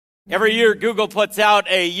Every year, Google puts out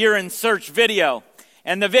a year in search video.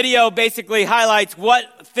 And the video basically highlights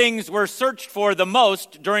what things were searched for the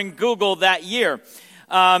most during Google that year.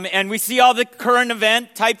 And we see all the current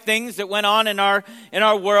event type things that went on in our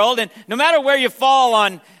world. And no matter where you fall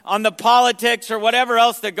on the politics or whatever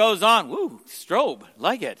else that goes on, woo, strobe,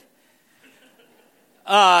 like it.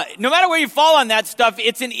 No matter where you fall on that stuff,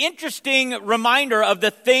 it's an interesting reminder of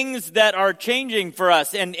the things that are changing for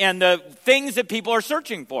us and the things that people are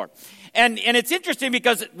searching for. And it's interesting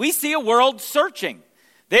because we see a world searching.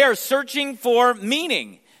 They are searching for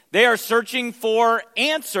meaning. They are searching for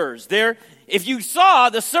answers. If you saw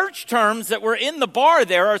the search terms that were in the bar,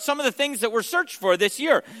 there are some of the things that were searched for this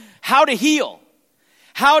year. How to heal.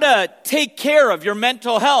 How to take care of your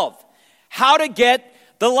mental health. How to get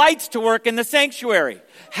the lights to work in the sanctuary.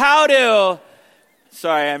 I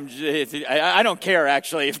don't care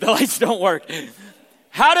actually if the lights don't work.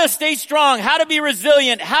 How to stay strong, how to be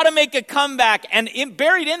resilient, how to make a comeback. And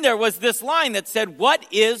buried in there was this line that said, "What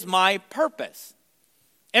is my purpose?"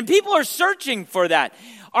 And people are searching for that.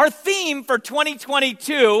 Our theme for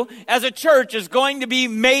 2022 as a church is going to be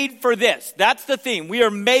made for this. That's the theme. We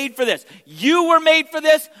are made for this. You were made for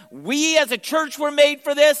this. We as a church were made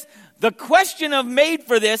for this. The question of made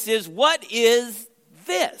for this is, what is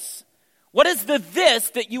this? What is the this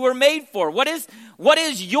that you were made for? What is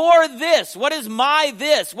your this? What is my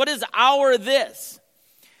this? What is our this?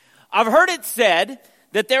 I've heard it said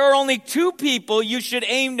that there are only two people you should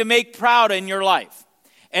aim to make proud in your life.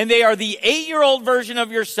 And they are the 8-year-old version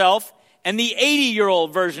of yourself and the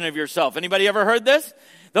 80-year-old version of yourself. Anybody ever heard this?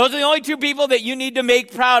 Those are the only two people that you need to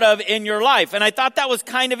make proud of in your life. And I thought that was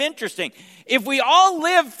kind of interesting. If we all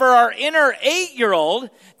lived for our inner 8-year-old,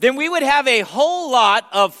 then we would have a whole lot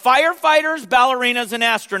of firefighters, ballerinas, and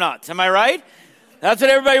astronauts. Am I right? That's what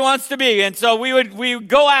everybody wants to be. And so we would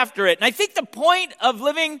go after it. And I think the point of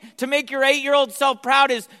living to make your 8-year-old self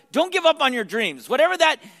proud is don't give up on your dreams. Whatever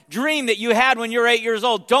that dream that you had when you were 8 years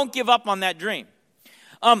old, don't give up on that dream.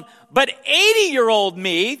 But 80-year-old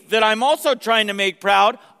me, that I'm also trying to make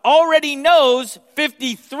proud, already knows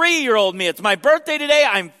 53-year-old me. It's my birthday today.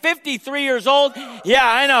 I'm 53 years old. Yeah,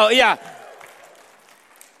 I know. Yeah.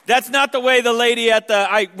 That's not the way the lady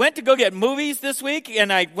I went to go get movies this week,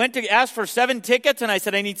 and I went to ask for 7 tickets, and I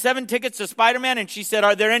said, I need 7 tickets to Spider-Man, and she said,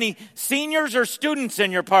 are there any seniors or students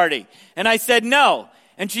in your party? And I said, no.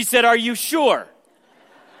 And she said, are you sure?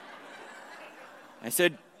 I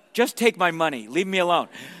said, just take my money. Leave me alone.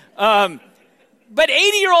 But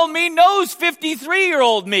 80-year-old me knows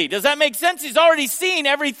 53-year-old me. Does that make sense? He's already seen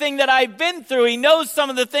everything that I've been through. He knows some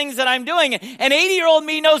of the things that I'm doing. And 80-year-old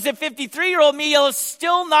me knows that 53-year-old me is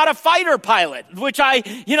still not a fighter pilot, which I,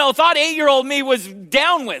 thought 8-year-old me was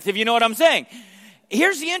down with, if you know what I'm saying.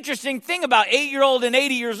 Here's the interesting thing about 8-year-old and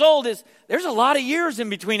 80 years old is there's a lot of years in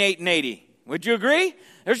between 8 and 80. Would you agree?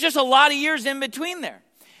 There's just a lot of years in between there.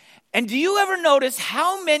 And do you ever notice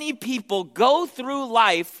how many people go through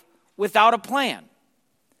life without a plan?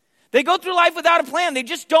 They go through life without a plan. They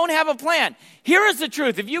just don't have a plan. Here is the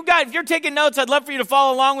truth. If you're taking notes, I'd love for you to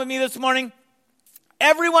follow along with me this morning.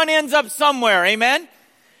 Everyone ends up somewhere. Amen?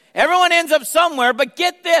 Everyone ends up somewhere, but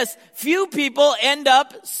get this. Few people end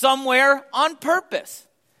up somewhere on purpose.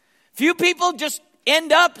 Few people just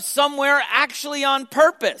end up somewhere actually on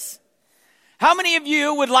purpose. How many of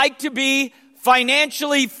you would like to be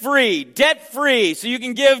financially free, debt-free, so you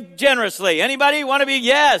can give generously? Anybody want to be?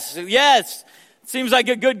 Yes. Seems like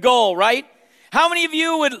a good goal, right? How many of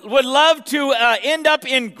you would love to end up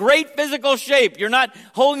in great physical shape? You're not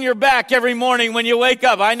holding your back every morning when you wake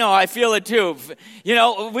up. I know, I feel it too.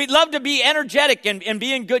 We'd love to be energetic and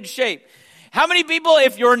be in good shape. How many people,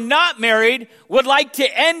 if you're not married, would like to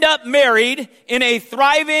end up married in a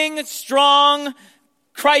thriving, strong,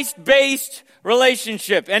 Christ-based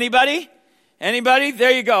relationship? Anybody?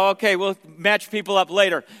 There you go. Okay, we'll match people up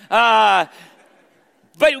later.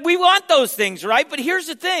 But we want those things, right? But here's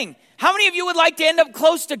the thing. How many of you would like to end up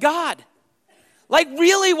close to God? Like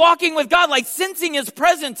really walking with God, like sensing His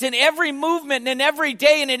presence in every movement and in every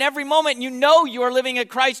day and in every moment. And you are living a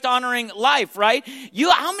Christ-honoring life, right?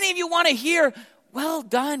 How many of you want to hear, well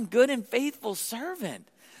done, good and faithful servant?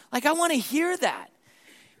 Like I want to hear that.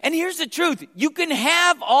 And here's the truth. You can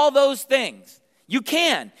have all those things. You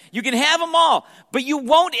can have them all, but you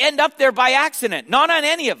won't end up there by accident. Not on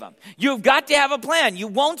any of them. You've got to have a plan. You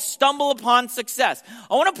won't stumble upon success.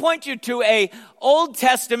 I want to point you to a Old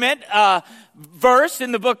Testament verse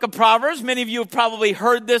in the book of Proverbs. Many of you have probably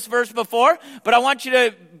heard this verse before, but I want you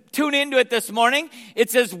to tune into it this morning.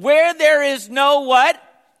 It says, where there is no what?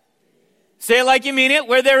 Say it like you mean it.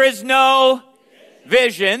 Where there is no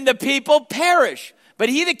vision, the people perish. But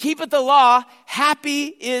he that keepeth the law, happy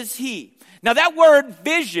is he. Now that word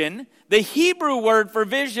vision, the Hebrew word for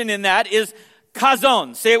vision in that is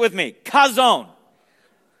kazon. Say it with me. Kazon.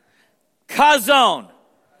 Kazon.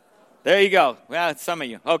 There you go. Well, it's some of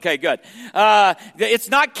you. Okay, good. It's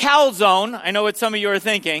not calzone. I know what some of you are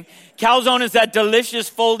thinking. Calzone is that delicious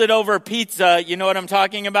folded over pizza. You know what I'm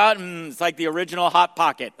talking about? It's like the original Hot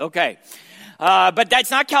Pocket. Okay. But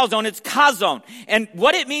that's not calzone. It's kazon. And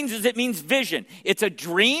what it means is it means vision. It's a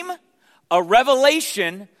dream, a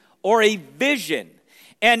revelation, or a vision.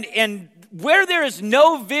 And where there is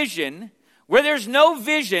no vision, where there's no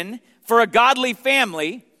vision for a godly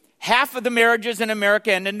family, half of the marriages in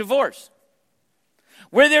America end in divorce.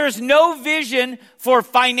 Where there is no vision for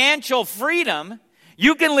financial freedom,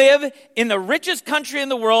 you can live in the richest country in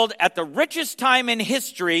the world at the richest time in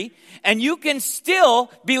history, and you can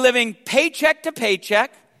still be living paycheck to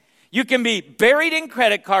paycheck. You can be buried in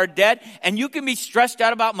credit card debt, and you can be stressed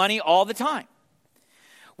out about money all the time.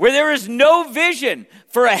 Where there is no vision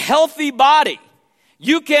for a healthy body,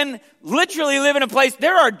 you can literally live in a place.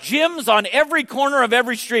 There are gyms on every corner of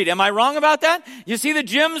every street. Am I wrong about that? You see the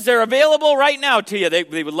gyms, they're available right now to you.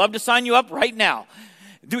 They would love to sign you up right now.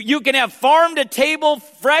 You can have farm-to-table,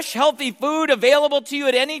 fresh, healthy food available to you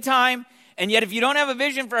at any time. And yet if you don't have a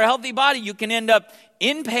vision for a healthy body, you can end up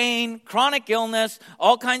in pain, chronic illness,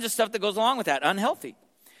 all kinds of stuff that goes along with that, unhealthy.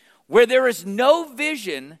 Where there is no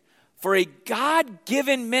vision for a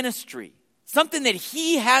God-given ministry, something that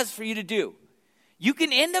he has for you to do, you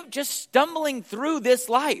can end up just stumbling through this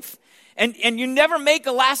life. And you never make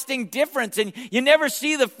a lasting difference, and you never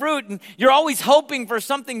see the fruit, and you're always hoping for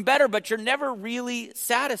something better, but you're never really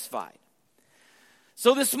satisfied.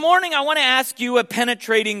 So this morning, I want to ask you a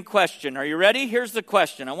penetrating question. Are you ready? Here's the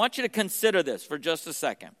question. I want you to consider this for just a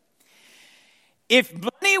second. If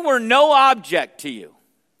money were no object to you,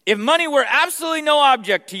 if money were absolutely no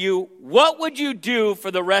object to you, what would you do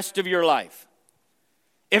for the rest of your life?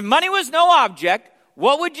 If money was no object,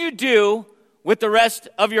 what would you do with the rest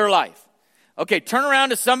of your life? Okay, turn around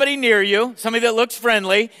to somebody near you, somebody that looks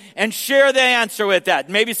friendly, and share the answer with that.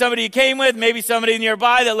 Maybe somebody you came with, maybe somebody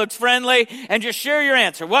nearby that looks friendly, and just share your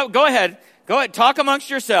answer. Well, go ahead, talk amongst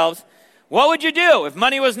yourselves. What would you do if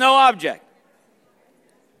money was no object?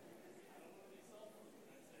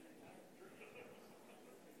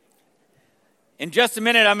 In just a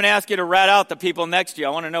minute, I'm going to ask you to rat out the people next to you.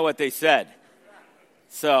 I want to know what they said.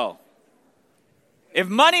 So, if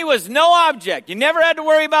money was no object, you never had to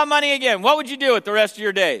worry about money again, what would you do with the rest of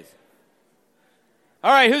your days?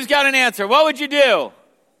 All right, who's got an answer? What would you do?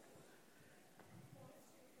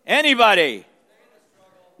 Anybody?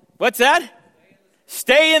 What's that?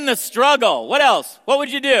 Stay in the struggle. What else? What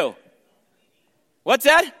would you do? What's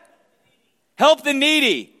that? Help the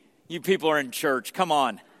needy. You people are in church. Come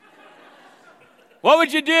on. What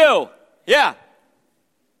would you do? Yeah.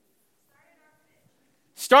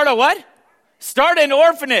 Start a what? Start an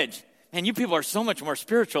orphanage. Man, you people are so much more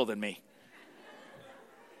spiritual than me.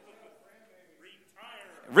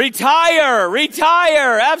 Retire,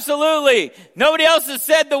 absolutely. Nobody else has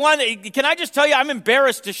said the one. Can I just tell you, I'm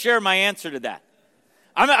embarrassed to share my answer to that.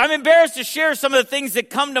 I'm embarrassed to share some of the things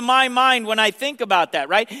that come to my mind when I think about that,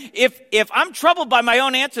 right? If I'm troubled by my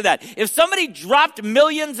own answer to that, if somebody dropped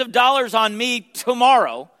millions of dollars on me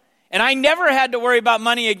tomorrow, and I never had to worry about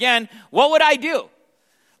money again, what would I do?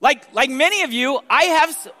 Like many of you, I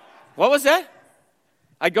have, what was that?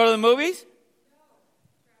 I'd go to the movies?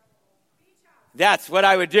 That's what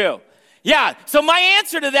I would do. Yeah, so my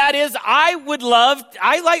answer to that is I'm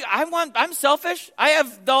selfish. I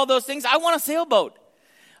have all those things. I want a sailboat.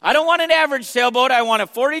 I don't want an average sailboat. I want a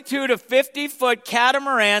 42 to 50 foot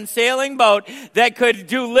catamaran sailing boat that could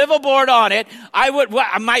do live aboard on it.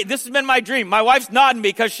 This has been my dream. My wife's nodding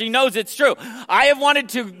because she knows it's true. I have wanted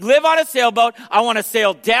to live on a sailboat. I want to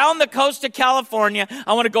sail down the coast of California.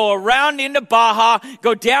 I want to go around into Baja,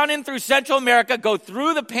 go down in through Central America, go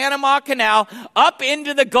through the Panama Canal, up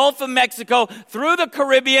into the Gulf of Mexico, through the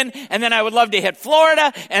Caribbean, and then I would love to hit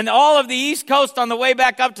Florida and all of the East Coast on the way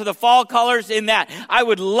back up to the fall colors in that. I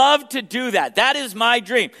would love to do that. That is my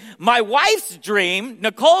dream. My wife's dream,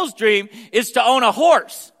 Nicole's dream, is to own a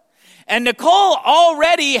horse. And Nicole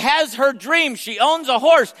already has her dream. She owns a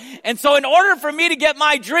horse. And so in order for me to get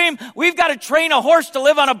my dream, we've got to train a horse to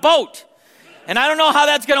live on a boat. And I don't know how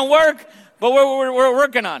that's going to work, but we're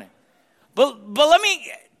working on it. But let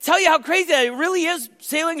me tell you how crazy that it really is.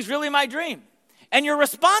 Sailing is really my dream. And your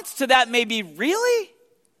response to that may be, really?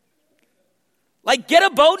 Like get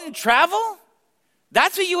a boat and travel?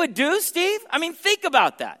 That's what you would do, Steve? I mean, think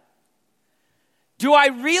about that. Do I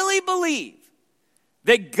really believe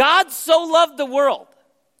that God so loved the world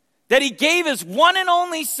that he gave his one and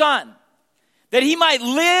only Son, that he might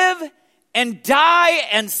live and die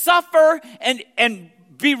and suffer and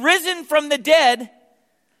be risen from the dead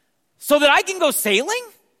so that I can go sailing?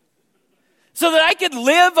 So that I could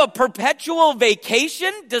live a perpetual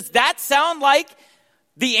vacation? Does that sound like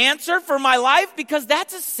the answer for my life? Because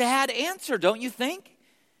that's a sad answer, don't you think?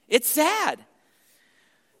 It's sad.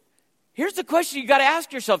 Here's the question you got to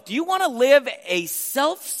ask yourself. Do you want to live a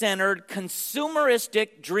self-centered,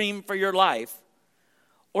 consumeristic dream for your life?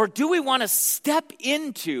 Or do we want to step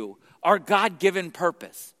into our God-given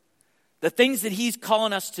purpose? The things that he's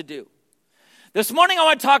calling us to do. This morning I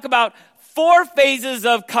want to talk about 4 phases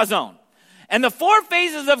of Chazon. And the 4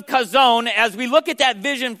 phases of Chazon, as we look at that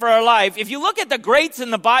vision for our life, if you look at the greats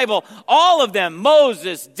in the Bible, all of them,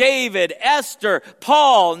 Moses, David, Esther,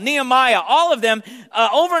 Paul, Nehemiah, all of them,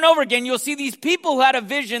 over and over again, you'll see these people who had a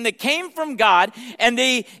vision that came from God, and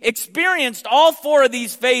they experienced all 4 of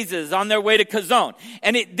these phases on their way to Chazon.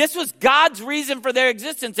 And this was God's reason for their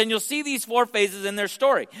existence, and you'll see these 4 phases in their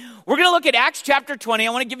story. We're going to look at Acts chapter 20.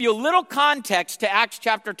 I want to give you a little context to Acts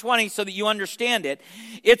chapter 20 so that you understand it.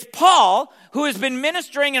 It's Paul who has been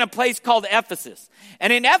ministering in a place called Ephesus.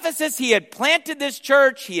 And in Ephesus, he had planted this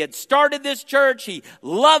church. He had started this church. He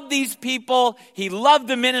loved these people. He loved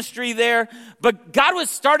the ministry there. But God was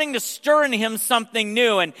starting to stir in him something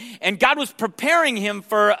new. And God was preparing him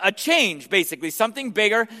for a change, basically. Something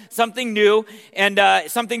bigger, something new, and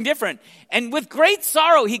something different. And with great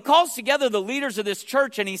sorrow, he calls together the leaders of this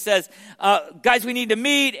church and he says, guys, we need to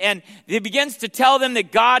meet. And he begins to tell them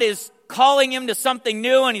that God is calling him to something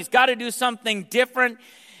new and he's got to do something different.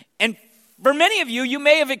 And for many of you, you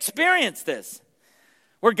may have experienced this,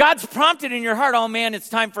 where God's prompted in your heart, oh man, it's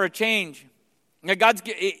time for a change.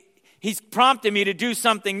 He's prompted me to do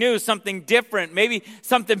something new, something different, maybe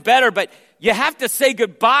something better, but you have to say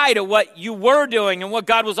goodbye to what you were doing and what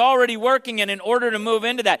God was already working in order to move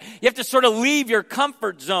into that. You have to sort of leave your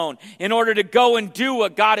comfort zone in order to go and do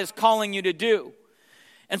what God is calling you to do.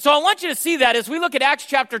 And so I want you to see that as we look at Acts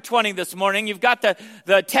chapter 20 this morning. You've got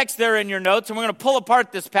the text there in your notes, and we're going to pull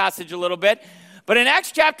apart this passage a little bit. But in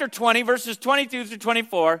Acts chapter 20, verses 22 through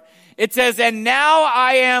 24, it says, and now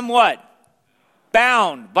I am what?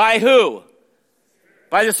 Bound. By who?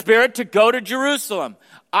 By the Spirit to go to Jerusalem.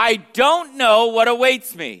 I don't know what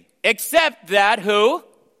awaits me, except that who?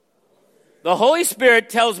 The Holy Spirit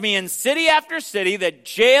tells me in city after city that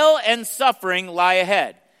jail and suffering lie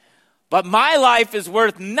ahead. But my life is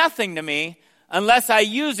worth nothing to me unless I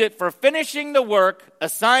use it for finishing the work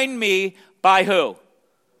assigned me by who?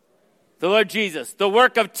 The Lord Jesus. The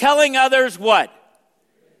work of telling others what?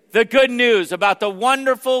 The good news about the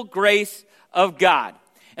wonderful grace of God.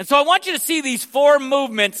 And so I want you to see these 4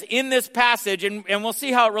 movements in this passage, and we'll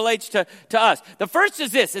see how it relates to us. The first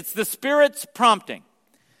is this. It's the Spirit's prompting.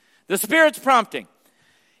 The Spirit's prompting.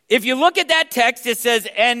 If you look at that text, it says,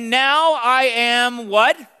 and now I am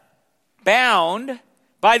what? Bound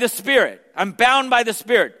by the Spirit. I'm bound by the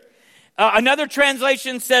Spirit. Another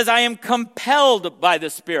translation says, I am compelled by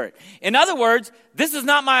the Spirit. In other words, this is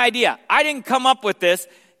not my idea. I didn't come up with this.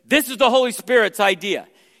 This is the Holy Spirit's idea.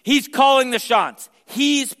 He's calling the shots.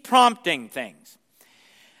 He's prompting things.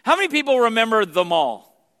 How many people remember the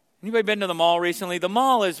mall? Anybody been to the mall recently? The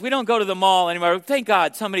mall is, we don't go to the mall anymore. Thank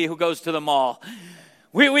God, somebody who goes to the mall.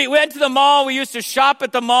 We went to the mall. We used to shop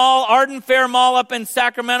at the mall. Arden Fair Mall up in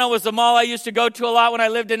Sacramento was the mall I used to go to a lot when I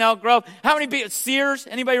lived in Elk Grove. How many people? Sears?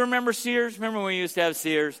 Anybody remember Sears? Remember when we used to have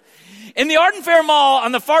Sears? In the Arden Fair Mall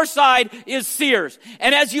on the far side is Sears.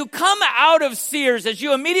 And as you come out of Sears, as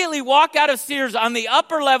you immediately walk out of Sears on the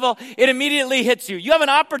upper level, it immediately hits you. You have an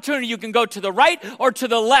opportunity. You can go to the right or to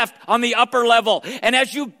the left on the upper level. And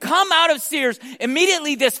as you come out of Sears,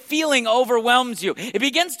 immediately this feeling overwhelms you. It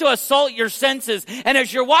begins to assault your senses. And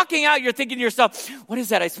as you're walking out, you're thinking to yourself, what is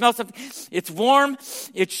that? I smell something. It's warm.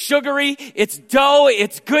 It's sugary. It's dough.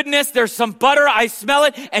 It's goodness. There's some butter. I smell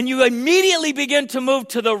it. And you immediately begin to move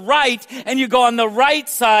to the right, and you go on the right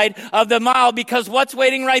side of the mile, because what's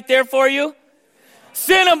waiting right there for you?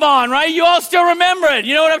 Cinnabon, right? You all still remember it.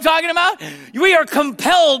 You know what I'm talking about? We are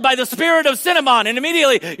compelled by the Spirit of Cinnabon, and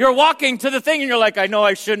immediately you're walking to the thing and you're like, I know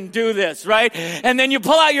I shouldn't do this, right? And then you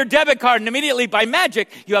pull out your debit card and immediately by magic,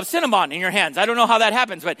 you have Cinnabon in your hands. I don't know how that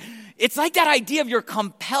happens, but it's like that idea of you're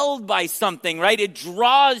compelled by something, right? It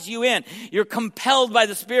draws you in. You're compelled by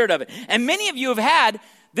the Spirit of it. And many of you have had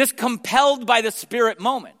this compelled by the Spirit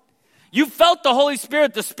moment. You felt the Holy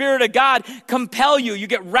Spirit, the Spirit of God, compel you. You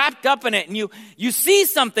get wrapped up in it, and you see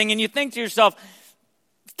something and you think to yourself,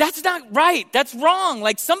 that's not right. That's wrong.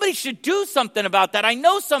 Like somebody should do something about that. I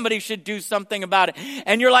know somebody should do something about it.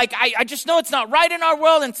 And you're like, I just know it's not right in our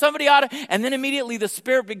world and somebody ought to. And then immediately the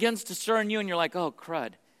Spirit begins to stir in you and you're like, oh,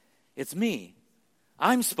 crud, it's me.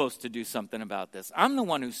 I'm supposed to do something about this. I'm the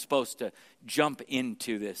one who's supposed to jump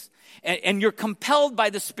into this. And you're compelled by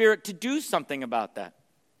the Spirit to do something about that.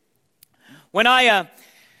 When I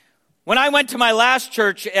went to my last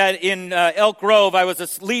church in Elk Grove, I was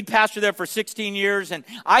a lead pastor there for 16 years, and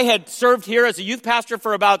I had served here as a youth pastor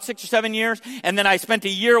for about 6 or 7 years, and then I spent a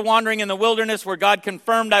year wandering in the wilderness where God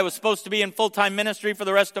confirmed I was supposed to be in full-time ministry for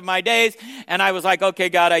the rest of my days, and I was like, okay,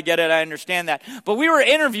 God, I get it, I understand that. But we were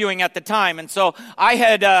interviewing at the time, and so I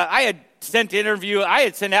had sent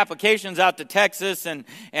applications out to Texas and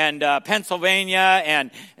Pennsylvania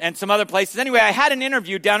and some other places. Anyway, I had an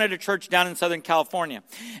interview down at a church down in Southern California.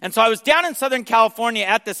 And so I was down in Southern California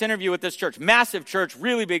at this interview with this church. Massive church,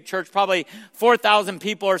 really big church, probably 4,000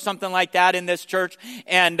 people or something like that in this church.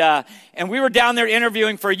 And we were down there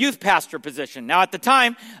interviewing for a youth pastor position. Now at the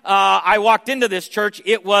time, I walked into this church,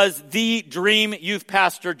 it was the dream youth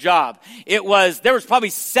pastor job. There was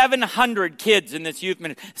probably 700 kids in this youth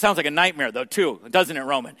ministry. Sounds like a nightmare though, too, doesn't it,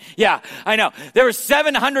 Roman? Yeah, I know. There were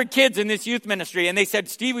 700 kids in this youth ministry, and they said,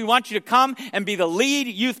 Steve, we want you to come and be the lead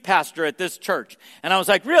youth pastor at this church. And I was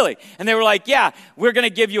like, really? And they were like, yeah, we're going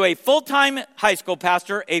to give you a full-time high school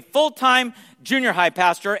pastor, a full-time junior high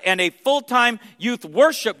pastor, and a full-time youth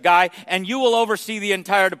worship guy, and you will oversee the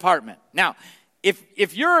entire department. Now,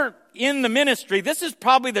 if you're in the ministry, this is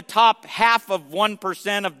probably the top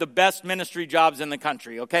 0.5% of the best ministry jobs in the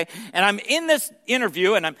country, okay? And I'm in this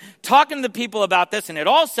interview, and I'm talking to the people about this, and it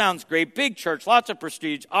all sounds great. Big church, lots of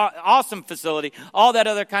prestige, awesome facility, all that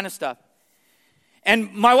other kind of stuff.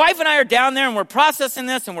 And my wife and I are down there, and we're processing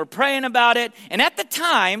this, and we're praying about it. And at the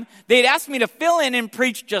time, they'd asked me to fill in and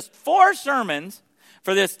preach just 4 sermons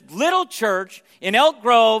for this little church in Elk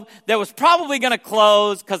Grove that was probably going to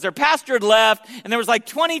close because their pastor had left, and there was like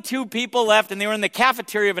 22 people left, and they were in the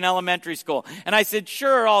cafeteria of an elementary school. And I said,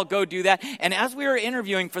 sure, I'll go do that. And as we were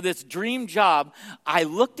interviewing for this dream job, I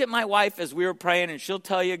looked at my wife as we were praying, and she'll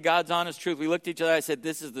tell you God's honest truth. We looked at each other. I said,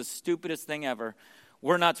 this is the stupidest thing ever.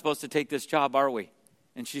 We're not supposed to take this job, are we?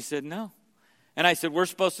 And she said, no. And I said, we're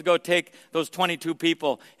supposed to go take those 22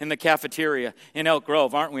 people in the cafeteria in Elk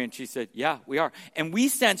Grove, aren't we? And she said, yeah, we are. And we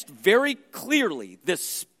sensed very clearly the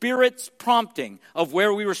Spirit's prompting of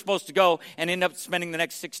where we were supposed to go and end up spending the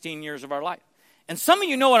next 16 years of our life. And some of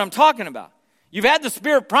you know what I'm talking about. You've had the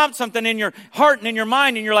Spirit prompt something in your heart and in your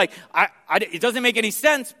mind, and you're like, it doesn't make any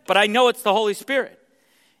sense, but I know it's the Holy Spirit.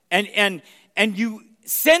 And you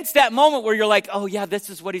sense that moment where you're like, oh yeah, this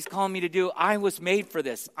is what he's calling me to do. I was made for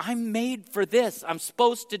this. I'm made for this. I'm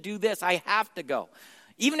supposed to do this. I have to go.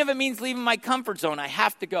 Even if it means leaving my comfort zone, I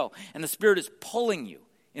have to go. And the Spirit is pulling you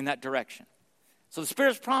in that direction. So the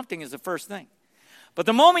Spirit's prompting is the first thing. But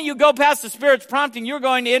the moment you go past the Spirit's prompting, you're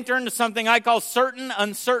going to enter into something I call certain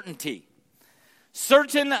uncertainty.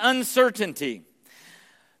 Certain uncertainty.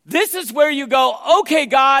 This is where you go, okay,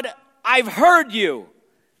 God, I've heard you.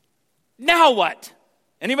 Now what?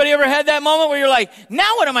 Anybody ever had that moment where you're like,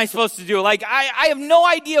 now what am I supposed to do? Like, I have no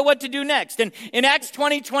idea what to do next. And in Acts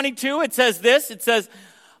 20:22, it says this. It says,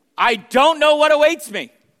 I don't know what awaits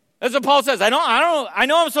me. That's what Paul says. I know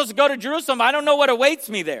I'm supposed to go to Jerusalem. I don't know what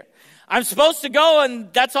awaits me there. I'm supposed to go,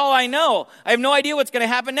 and that's all I know. I have no idea what's going to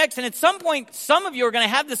happen next. And at some point, some of you are going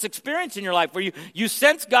to have this experience in your life where you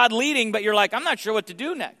sense God leading, but you're like, I'm not sure what to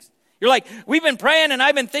do next. You're like, we've been praying and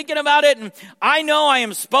I've been thinking about it, and I know I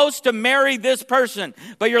am supposed to marry this person.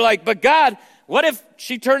 But you're like, but God, what if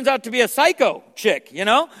she turns out to be a psycho chick, you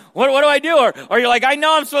know? What do I do? Or you're like, I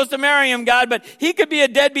know I'm supposed to marry him, God, but he could be a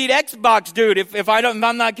deadbeat Xbox dude if I'm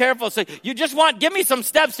not careful. So you just give me some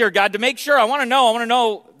steps here, God, to make sure. I want to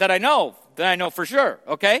know that I know for sure,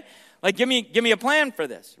 okay? Like, give me a plan for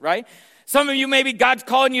this, right? Some of you, maybe God's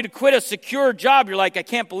calling you to quit a secure job. You're like, I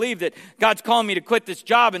can't believe that God's calling me to quit this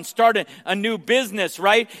job and start a new business,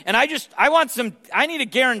 right? And I need a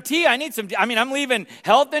guarantee. I'm leaving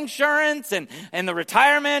health insurance and the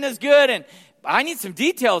retirement is good. And I need some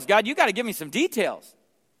details, God. You got to give me some details.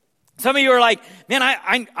 Some of you are like, man,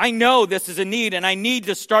 I know this is a need and I need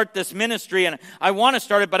to start this ministry and I want to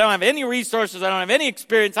start it, but I don't have any resources. I don't have any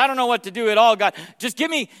experience. I don't know what to do at all, God. Just give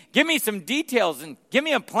me some details and give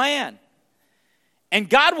me a plan. And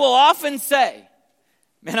God will often say,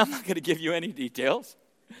 man, I'm not going to give you any details.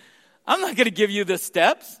 I'm not going to give you the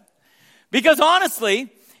steps. Because honestly,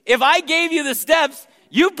 if I gave you the steps,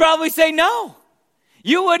 you'd probably say no.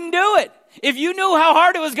 You wouldn't do it. If you knew how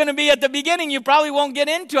hard it was going to be at the beginning, you probably won't get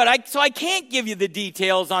into it. So I can't give you the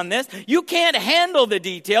details on this. You can't handle the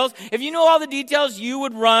details. If you knew all the details, you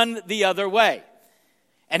would run the other way.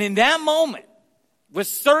 And in that moment, with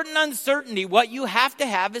certain uncertainty, what you have to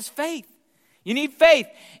have is faith. You need faith.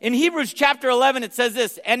 In Hebrews chapter 11, it says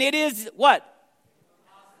this, and it is what?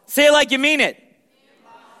 Say it like you mean it.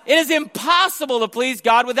 It is impossible to please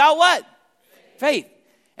God without what? Faith.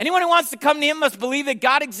 Anyone who wants to come to him must believe that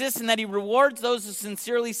God exists and that he rewards those who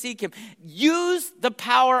sincerely seek him. Use the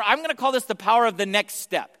power. I'm going to call this the power of the next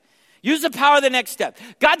step. Use the power of the next step.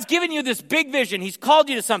 God's given you this big vision. He's called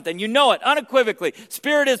you to something. You know it unequivocally.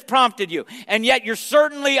 Spirit has prompted you. And yet you're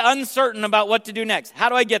certainly uncertain about what to do next. How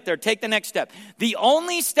do I get there? Take the next step. The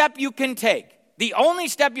only step you can take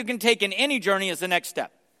in any journey is the next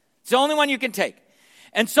step. It's the only one you can take.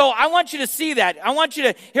 And so I want you to see that. I want you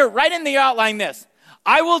to hear right in the outline this.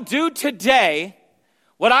 I will do today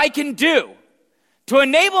what I can do to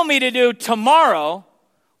enable me to do tomorrow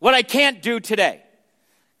what I can't do today.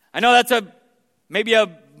 I know that's maybe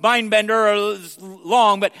a mind bender or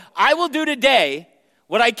long, but I will do today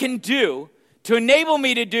what I can do to enable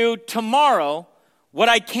me to do tomorrow what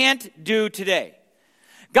I can't do today.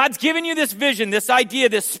 God's given you this vision, this idea,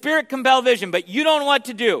 this spirit-compelled vision, but you don't know what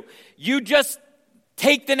to do. You just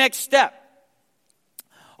take the next step.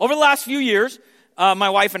 Over the last few years, my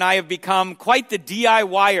wife and I have become quite the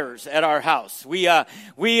DIYers at our house. When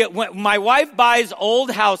my wife buys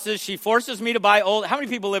old houses. She forces me to buy old. How many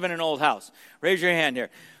people live in an old house? Raise your hand here.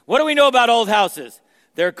 What do we know about old houses?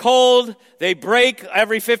 They're cold. They break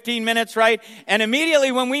every 15 minutes, right? And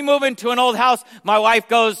immediately when we move into an old house, my wife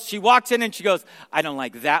she walks in and she goes, I don't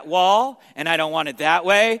like that wall, and I don't want it that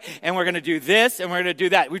way, and we're going to do this, and we're going to do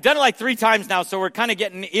that. We've done it like 3 times now, so we're kind of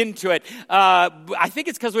getting into it. I think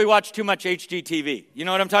it's because we watch too much HGTV. You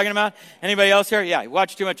know what I'm talking about? Anybody else here? Yeah, we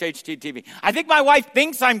watch too much HGTV. I think my wife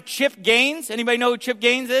thinks I'm Chip Gaines. Anybody know who Chip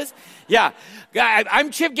Gaines is? Yeah. I'm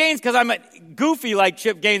Chip Gaines because I'm goofy like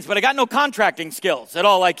Chip Gaines, but I got no contracting skills at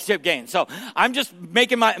all like Chip Gaines. So I'm just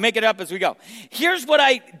make it up as we go. Here's what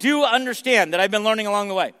I do understand that I've been learning along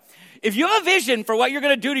the way. If you have a vision for what you're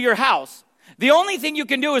going to do to your house, the only thing you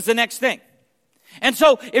can do is the next thing. And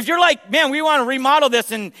so if you're like, man, we want to remodel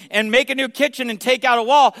this and make a new kitchen and take out a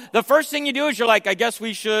wall, the first thing you do is you're like, I guess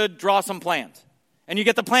we should draw some plans. And you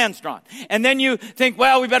get the plans drawn. And then you think,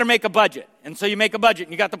 well, we better make a budget. And so you make a budget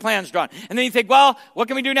and you got the plans drawn. And then you think, well, what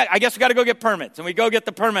can we do next? I guess we got to go get permits. And we go get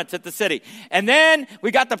the permits at the city. And then we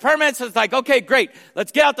got the permits. So it's like, okay, great.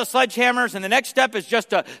 Let's get out the sledgehammers. And the next step is just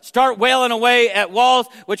to start wailing away at walls,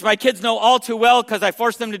 which my kids know all too well because I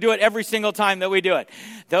force them to do it every single time that we do it.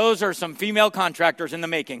 Those are some female contractors in the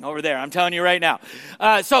making over there. I'm telling you right now.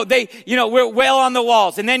 So we wail on the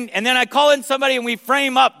walls. And then I call in somebody and we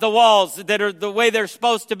frame up the walls that are the way they're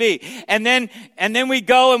supposed to be. And then we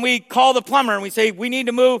go and we call the plumber and we say, we need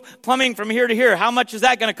to move plumbing from here to here. How much is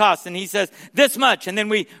that going to cost? And he says, this much. And then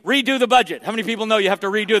we redo the budget. How many people know you have to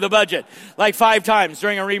redo the budget? Like 5 times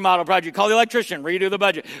during a remodel project. Call the electrician, redo the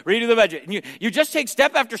budget. And you just take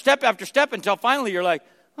step after step after step until finally you're like,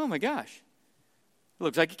 oh my gosh, it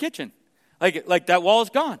looks like a kitchen. Like that wall is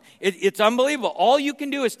gone. It's unbelievable. All you can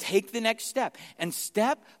do is take the next step. And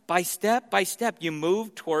step by step by step, you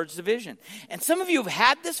move towards the vision. And some of you have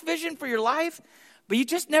had this vision for your life, but you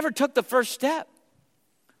just never took the first step.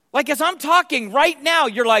 Like as I'm talking right now,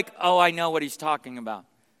 you're like, oh, I know what he's talking about.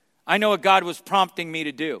 I know what God was prompting me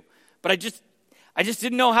to do. But I just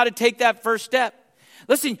didn't know how to take that first step.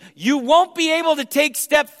 Listen, you won't be able to take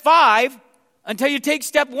step 5 until you take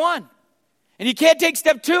step 1. And you can't take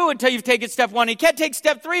step 2 until you've taken step 1. You can't take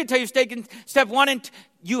step 3 until you've taken step 1. And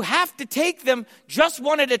you have to take them just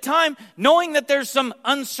one at a time, knowing that there's some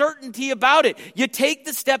uncertainty about it. You take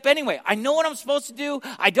the step anyway. I know what I'm supposed to do.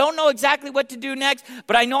 I don't know exactly what to do next,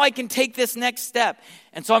 but I know I can take this next step.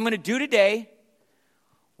 And so I'm going to do today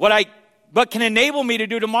what can enable me to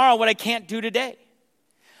do tomorrow what I can't do today.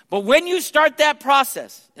 But when you start that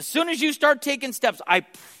process, as soon as you start taking steps, I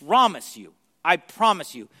promise you,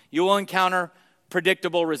 you will encounter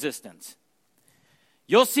predictable resistance.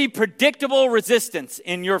 You'll see predictable resistance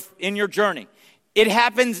in your journey. It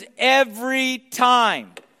happens every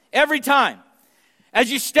time. Every time.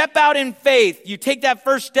 As you step out in faith, you take that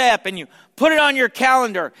first step and you put it on your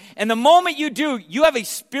calendar. And the moment you do, you have a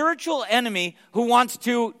spiritual enemy who wants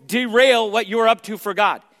to derail what you're up to for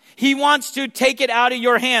God. He wants to take it out of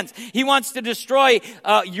your hands. He wants to destroy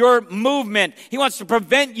your movement. He wants to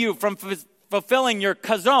prevent you from fulfilling your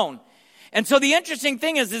kazon. And so the interesting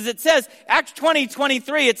thing is it says, Acts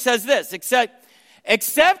 20:23, it says this,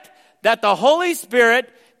 except that the Holy Spirit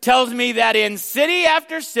tells me that in city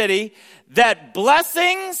after city, that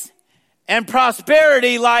blessings and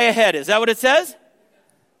prosperity lie ahead. Is that what it says?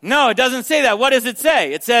 No, it doesn't say that. What does it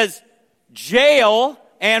say? It says jail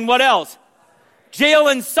and what else? Jail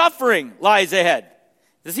and suffering lies ahead.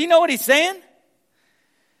 Does he know what he's saying?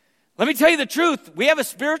 Let me tell you the truth. We have a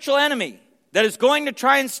spiritual enemy that is going to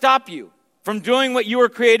try and stop you from doing what you were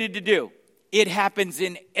created to do. It happens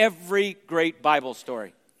in every great Bible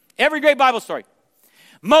story. Every great Bible story.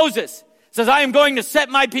 Moses says, I am going to set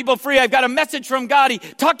my people free. I've got a message from God. He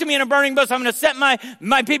talked to me in a burning bush. I'm going to set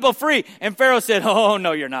my people free. And Pharaoh said, oh,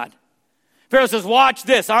 no, you're not. Pharaoh says, watch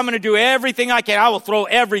this. I'm going to do everything I can. I will throw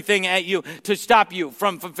everything at you to stop you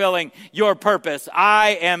from fulfilling your purpose.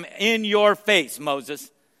 I am in your face,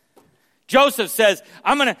 Moses. Joseph says,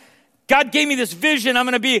 God gave me this vision. I'm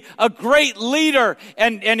going to be a great leader.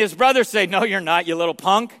 And his brothers say, no, you're not, you little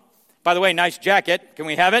punk. By the way, nice jacket. Can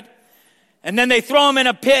we have it? And then they throw him in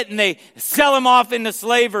a pit and they sell him off into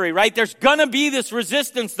slavery, right? There's going to be this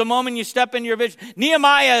resistance the moment you step into your vision.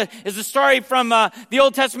 Nehemiah is a story from the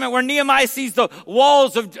Old Testament where Nehemiah sees the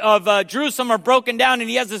walls of Jerusalem are broken down and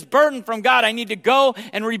he has this burden from God. I need to go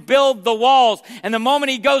and rebuild the walls. And the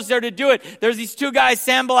moment he goes there to do it, there's these two guys,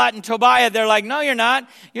 Sanballat and Tobiah. They're like, no, you're not.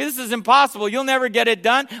 This is impossible. You'll never get it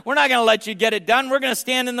done. We're not going to let you get it done. We're going to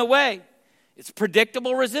stand in the way. It's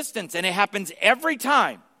predictable resistance and it happens every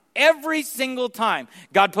time. Every single time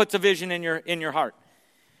God puts a vision in your heart.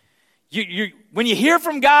 When you hear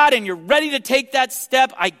from God and you're ready to take that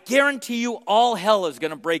step, I guarantee you all hell is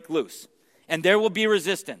going to break loose. And there will be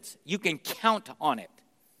resistance. You can count on it.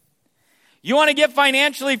 You want to get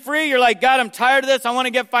financially free? You're like, God, I'm tired of this. I want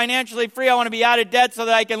to get financially free. I want to be out of debt so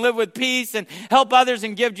that I can live with peace and help others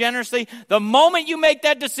and give generously. The moment you make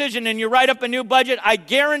that decision and you write up a new budget, I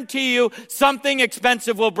guarantee you something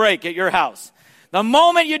expensive will break at your house. The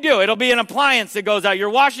moment you do, it'll be an appliance that goes out. Your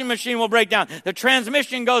washing machine will break down. The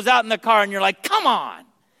transmission goes out in the car and you're like, come on,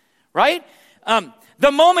 right?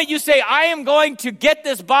 The moment you say, I am going to get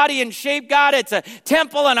this body in shape, God, it's a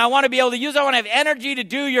temple and I want to be able to use it. I want to have energy to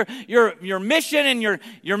do your mission and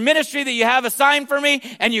your ministry that you have assigned for me.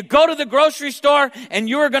 And you go to the grocery store and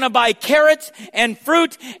you are going to buy carrots and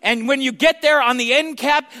fruit. And when you get there on the end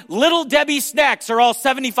cap, Little Debbie snacks are all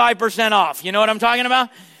 75% off. You know what I'm talking about?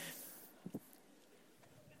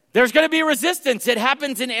 There's going to be resistance. It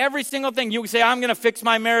happens in every single thing. You say, I'm going to fix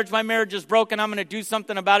my marriage. My marriage is broken. I'm going to do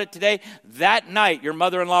something about it today. That night, your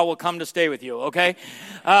mother-in-law will come to stay with you, okay?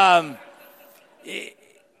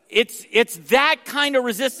 It's that kind of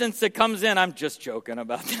resistance that comes in. I'm just joking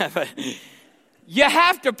about that. But you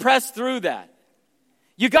have to press through that.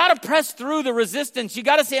 You got to press through the resistance. You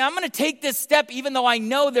got to say, I'm going to take this step even though I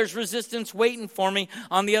know there's resistance waiting for me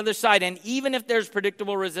on the other side. And even if there's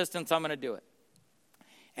predictable resistance, I'm going to do it.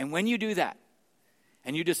 And when you do that,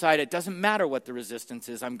 and you decide it doesn't matter what the resistance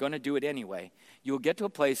is, I'm going to do it anyway, you'll get to a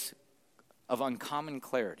place of uncommon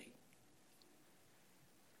clarity.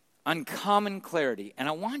 Uncommon clarity. And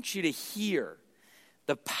I want you to hear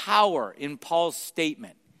the power in Paul's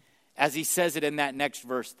statement as he says it in that next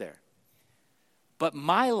verse there. But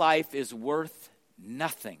my life is worth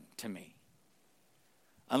nothing to me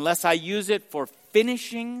unless I use it for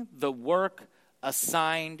finishing the work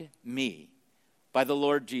assigned me by the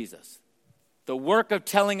Lord Jesus. The work of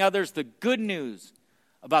telling others the good news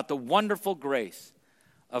about the wonderful grace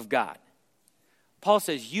of God. Paul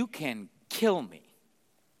says, you can kill me.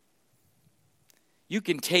 You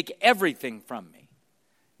can take everything from me.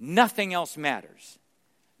 Nothing else matters.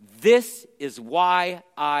 This is why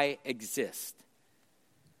I exist.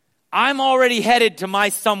 I'm already headed to my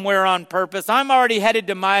somewhere on purpose. I'm already headed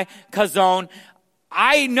to my kazone.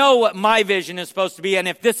 I know what my vision is supposed to be, and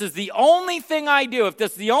if this is the only thing I do, if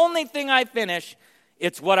this is the only thing I finish,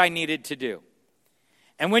 it's what I needed to do.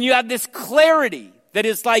 And when you have this clarity that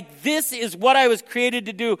is like, this is what I was created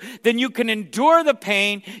to do, then you can endure the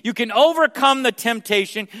pain, you can overcome the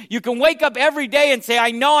temptation, you can wake up every day and say,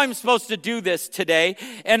 I know I'm supposed to do this today,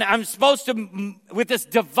 and I'm supposed to, with this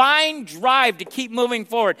divine drive to keep moving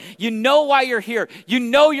forward. You know why you're here. You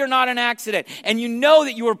know you're not an accident, and you know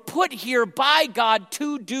that you were put here by God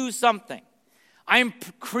to do something. I am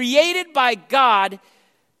created by God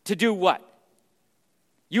to do what?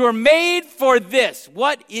 You are made for this.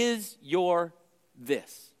 What is your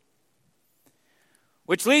this?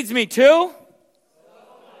 Which leads me to,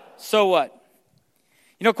 so what?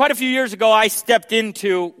 You know, quite a few years ago, I stepped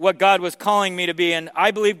into what God was calling me to be, and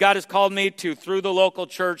I believe God has called me to, through the local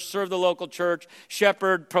church, serve the local church,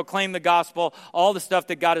 shepherd, proclaim the gospel, all the stuff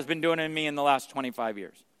that God has been doing in me in the last 25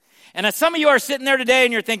 years. And as some of you are sitting there today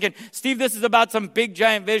and you're thinking, Steve, this is about some big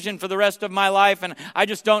giant vision for the rest of my life and I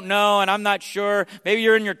just don't know and I'm not sure. Maybe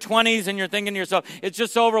you're in your 20s and you're thinking to yourself, it's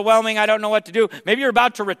just so overwhelming, I don't know what to do. Maybe you're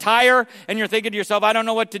about to retire and you're thinking to yourself, I don't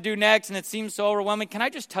know what to do next and it seems so overwhelming. Can I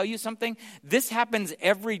just tell you something? This happens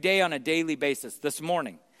every day on a daily basis. This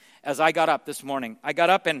morning, as I got up this morning, I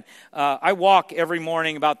got up and I walk every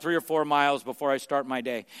morning about 3 or 4 miles before I start my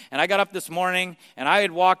day. And I got up this morning and I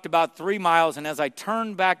had walked about 3 miles, and as I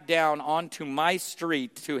turned back down onto my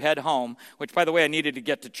street to head home, which by the way I needed to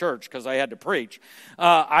get to church because I had to preach,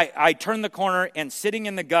 I turned the corner and sitting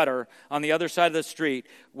in the gutter on the other side of the street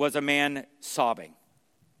was a man sobbing.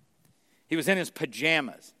 He was in his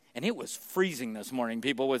pajamas. And it was freezing this morning,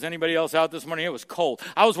 people. Was anybody else out this morning? It was cold.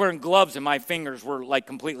 I was wearing gloves and my fingers were like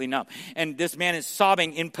completely numb. And this man is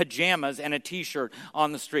sobbing in pajamas and a t-shirt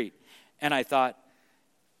on the street. And I thought,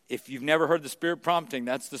 if you've never heard the Spirit prompting,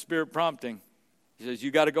 that's the Spirit prompting. He says,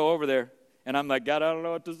 you got to go over there. And I'm like, God, I don't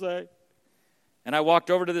know what to say. And I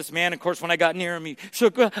walked over to this man. Of course, when I got near him, he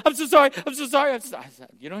shook. I'm so sorry. I'm so sorry. I said,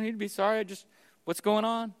 you don't need to be sorry. What's going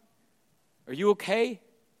on? Are you okay?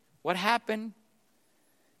 What happened?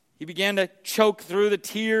 He began to choke through the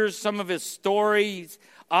tears, some of his story. He's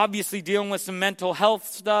obviously dealing with some mental health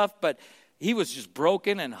stuff, but he was just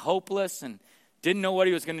broken and hopeless and didn't know what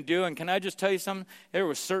he was going to do. And can I just tell you something? There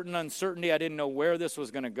was certain uncertainty. I didn't know where this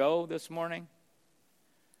was going to go this morning.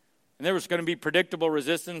 And there was going to be predictable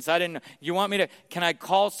resistance. I didn't know. You want me to, can I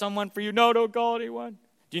call someone for you? No, don't call anyone.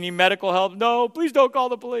 Do you need medical help? No, please don't call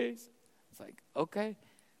the police. It's like, okay.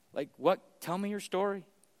 Like what? Tell me your story.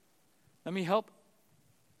 Let me help.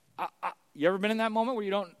 You ever been in that moment where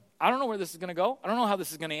I don't know where this is going to go. I don't know how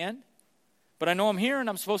this is going to end. But I know I'm here and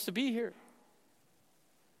I'm supposed to be here.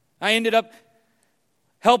 I ended up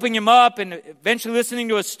helping him up and eventually listening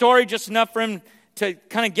to his story just enough for him to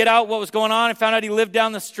kind of get out what was going on. I found out he lived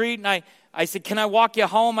down the street and I said, can I walk you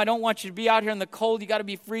home? I don't want you to be out here in the cold. You got to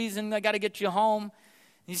be freezing. I got to get you home.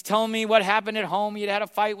 He's telling me what happened at home. He'd had a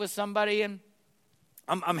fight with somebody and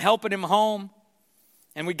I'm helping him home.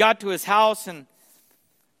 And we got to his house and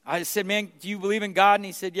I said, man, do you believe in God? And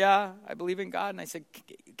he said, yeah, I believe in God. And I said,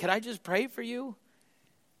 can I just pray for you?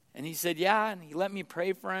 And he said, yeah. And he let me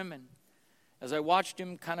pray for him. And as I watched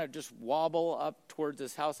him kind of just wobble up towards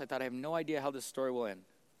his house, I thought, I have no idea how this story will end.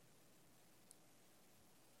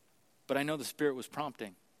 But I know the Spirit was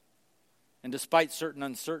prompting. And despite certain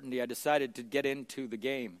uncertainty, I decided to get into the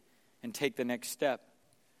game and take the next step.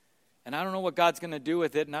 And I don't know what God's going to do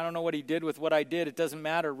with it, and I don't know what he did with what I did. It doesn't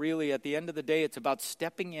matter, really. At the end of the day, it's about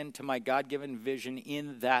stepping into my God-given vision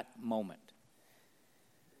in that moment.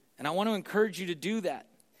 And I want to encourage you to do that.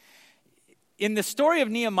 In the story of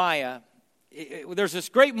Nehemiah, there's this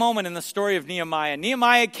great moment in the story of Nehemiah.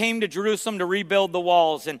 Nehemiah came to Jerusalem to rebuild the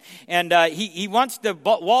walls, and he wants the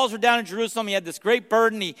walls were down in Jerusalem. He had this great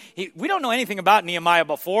burden. We don't know anything about Nehemiah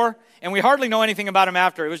before, and we hardly know anything about him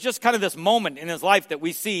after. It was just kind of this moment in his life that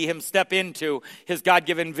we see him step into his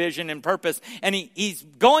God-given vision and purpose. And he's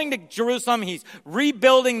going to Jerusalem. He's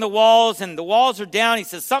rebuilding the walls, and the walls are down. He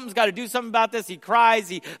says, something's got to do something about this. He cries,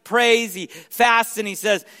 he prays, he fasts, and he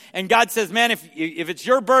says, and God says, man, if it's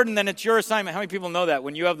your burden, then it's your assignment. How many people know that?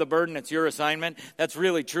 When you have the burden, it's your assignment. That's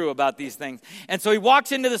really true about these things. And so he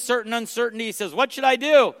walks into the certain uncertainty. He says, what should I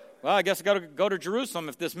do? Well, I guess I got to go to Jerusalem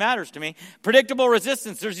if this matters to me. Predictable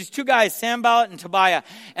resistance. There's these two guys, Sanballat and Tobiah,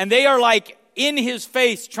 and they are like in his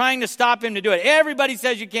face trying to stop him to do it. Everybody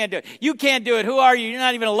says you can't do it. You can't do it. Who are you? You're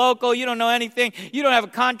not even a local. You don't know anything. You don't have a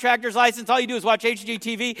contractor's license. All you do is watch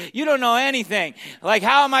HGTV. You don't know anything. Like,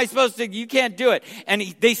 how am I supposed to? You can't do it. And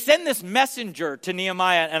they send this messenger to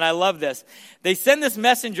Nehemiah, and I love this. They send this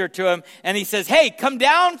messenger to him, and he says, hey, come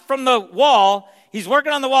down from the wall. He's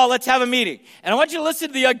working on the wall. Let's have a meeting. And I want you to listen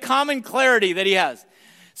to the uncommon clarity that he has.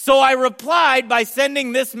 So I replied by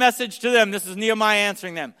sending this message to them. This is Nehemiah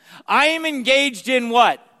answering them. I am engaged in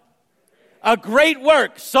what? A great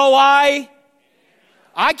work. So I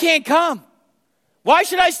can't come. Why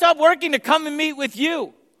should I stop working to come and meet with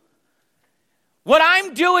you? What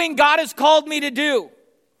I'm doing, God has called me to do.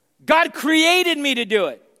 God created me to do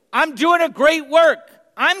it. I'm doing a great work.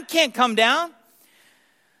 I can't come down.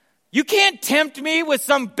 You can't tempt me with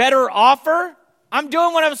some better offer. I'm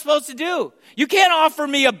doing what I'm supposed to do. You can't offer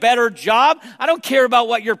me a better job. I don't care about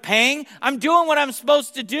what you're paying. I'm doing what I'm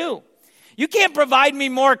supposed to do. You can't provide me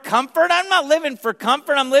more comfort. I'm not living for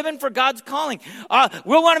comfort. I'm living for God's calling.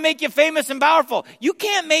 We'll want to make you famous and powerful. You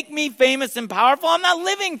can't make me famous and powerful. I'm not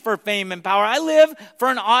living for fame and power. I live for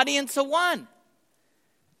an audience of one.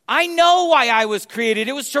 I know why I was created.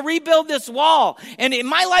 It was to rebuild this wall. And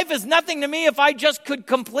my life is nothing to me if I just could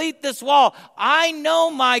complete this wall. I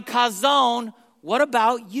know my kazon what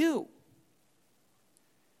about you?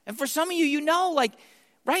 And for some of you, you know, like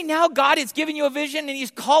right now, God is giving you a vision and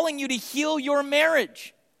he's calling you to heal your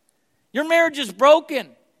marriage. Your marriage is broken.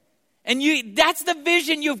 And that's the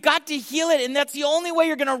vision. You've got to heal it. And that's the only way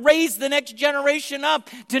you're going to raise the next generation up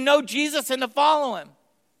to know Jesus and to follow him.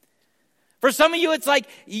 For some of you, it's like,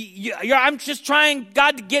 I'm just trying,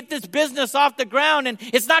 God, to get this business off the ground. And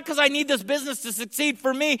it's not because I need this business to succeed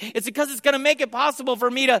for me. It's because it's going to make it possible for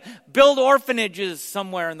me to build orphanages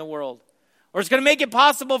somewhere in the world. Or it's going to make it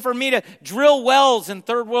possible for me to drill wells in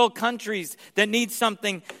third world countries that need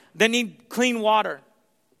clean water.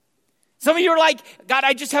 Some of you are like, God,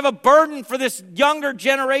 I just have a burden for this younger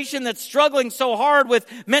generation that's struggling so hard with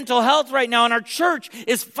mental health right now. And our church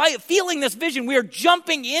is feeling this vision. We are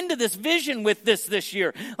jumping into this vision with this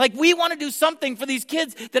year. Like we want to do something for these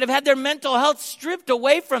kids that have had their mental health stripped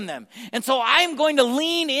away from them. And so I'm going to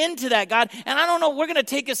lean into that, God. And I don't know, we're going to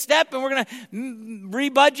take a step and we're going to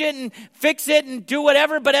rebudget and fix it and do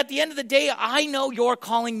whatever. But at the end of the day, I know you're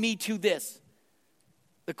calling me to this.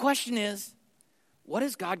 The question is, what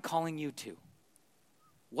is God calling you to?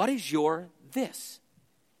 What is your this?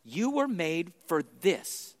 You were made for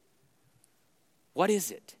this. What is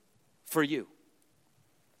it for you?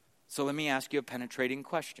 So let me ask you a penetrating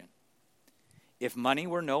question. If money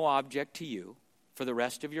were no object to you for the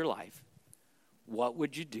rest of your life, what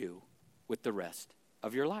would you do with the rest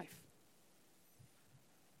of your life?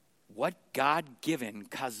 What God-given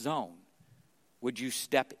chazon would you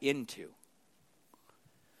step into?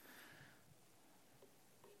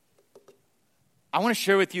 I want to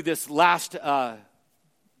share with you this last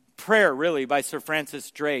prayer, really, by Sir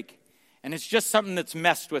Francis Drake. And it's just something that's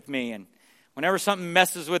messed with me. And whenever something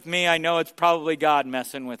messes with me, I know it's probably God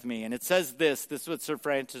messing with me. And it says this is what Sir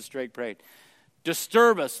Francis Drake prayed.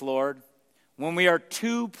 Disturb us, Lord, when we are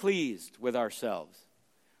too pleased with ourselves,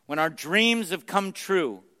 when our dreams have come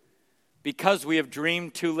true because we have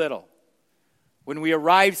dreamed too little, when we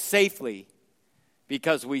arrive safely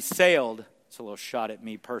because we sailed, it's a little shot at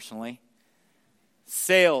me personally,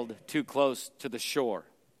 sailed too close to the shore.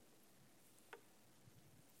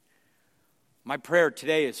 My prayer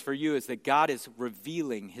today is for you is that God is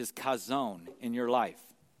revealing his chazon in your life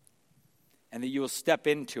and that you will step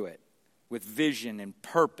into it with vision and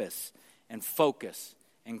purpose and focus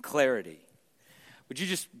and clarity. Would you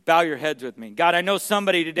just bow your heads with me? God, I know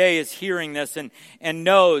somebody today is hearing this and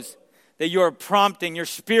knows that you are prompting, your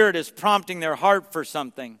spirit is prompting their heart for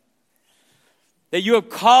something. That you have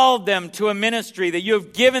called them to a ministry, that you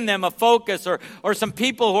have given them a focus, or some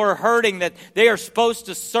people who are hurting that they are supposed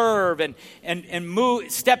to serve and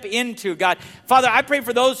step into, God. Father, I pray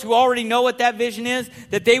for those who already know what that vision is,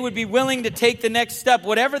 that they would be willing to take the next step,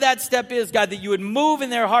 whatever that step is, God, that you would move in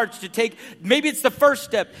their hearts to take, maybe it's the first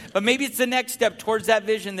step, but maybe it's the next step towards that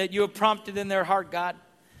vision that you have prompted in their heart, God.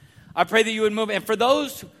 I pray that you would move. And for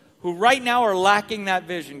those who right now are lacking that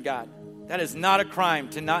vision, God, that is not a crime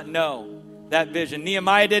to not know that vision.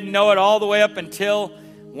 Nehemiah didn't know it all the way up until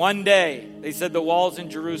one day they said the walls in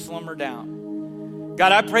Jerusalem are down.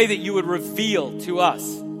 God, I pray that you would reveal to us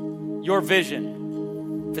your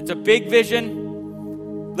vision. If it's a big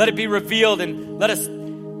vision, let it be revealed and let us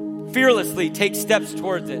fearlessly take steps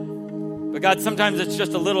towards it. But God, sometimes it's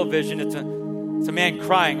just a little vision. It's a man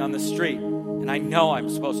crying on the street, and I know I'm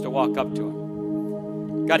supposed to walk up to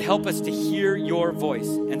him. God, help us to hear your voice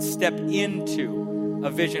and step into a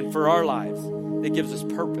vision for our lives that gives us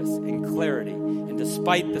purpose and clarity. And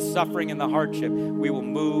despite the suffering and the hardship, we will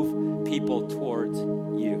move people towards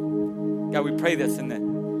you. God, we pray this in the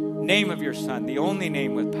name of your Son, the only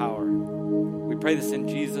name with power. We pray this in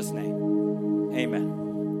Jesus' name. Amen.